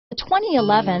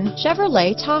2011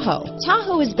 Chevrolet Tahoe.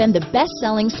 Tahoe has been the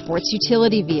best-selling sports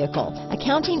utility vehicle,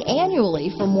 accounting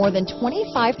annually for more than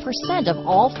 25% of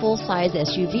all full-size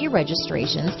SUV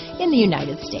registrations in the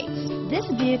United States. This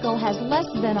vehicle has less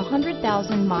than 100,000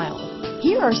 miles.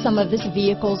 Here are some of this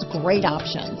vehicle's great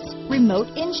options: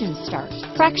 remote engine start,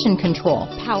 traction control,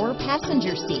 power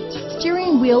passenger seat,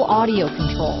 steering wheel audio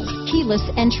controls, keyless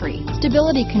entry,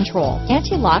 stability control,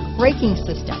 anti-lock braking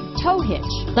system, tow hitch,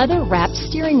 leather-wrapped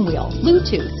steering wheel,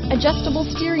 Bluetooth, adjustable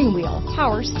steering wheel,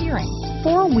 power steering,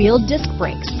 four-wheel disc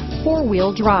brakes,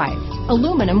 four-wheel drive,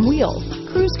 aluminum wheels,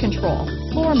 cruise control,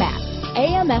 floor mats,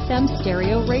 AM/FM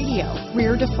stereo radio,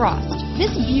 rear defrost.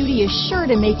 This beauty is sure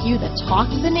to make you the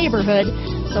talk of the neighborhood,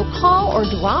 so call or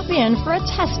drop in for a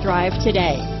test drive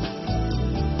today.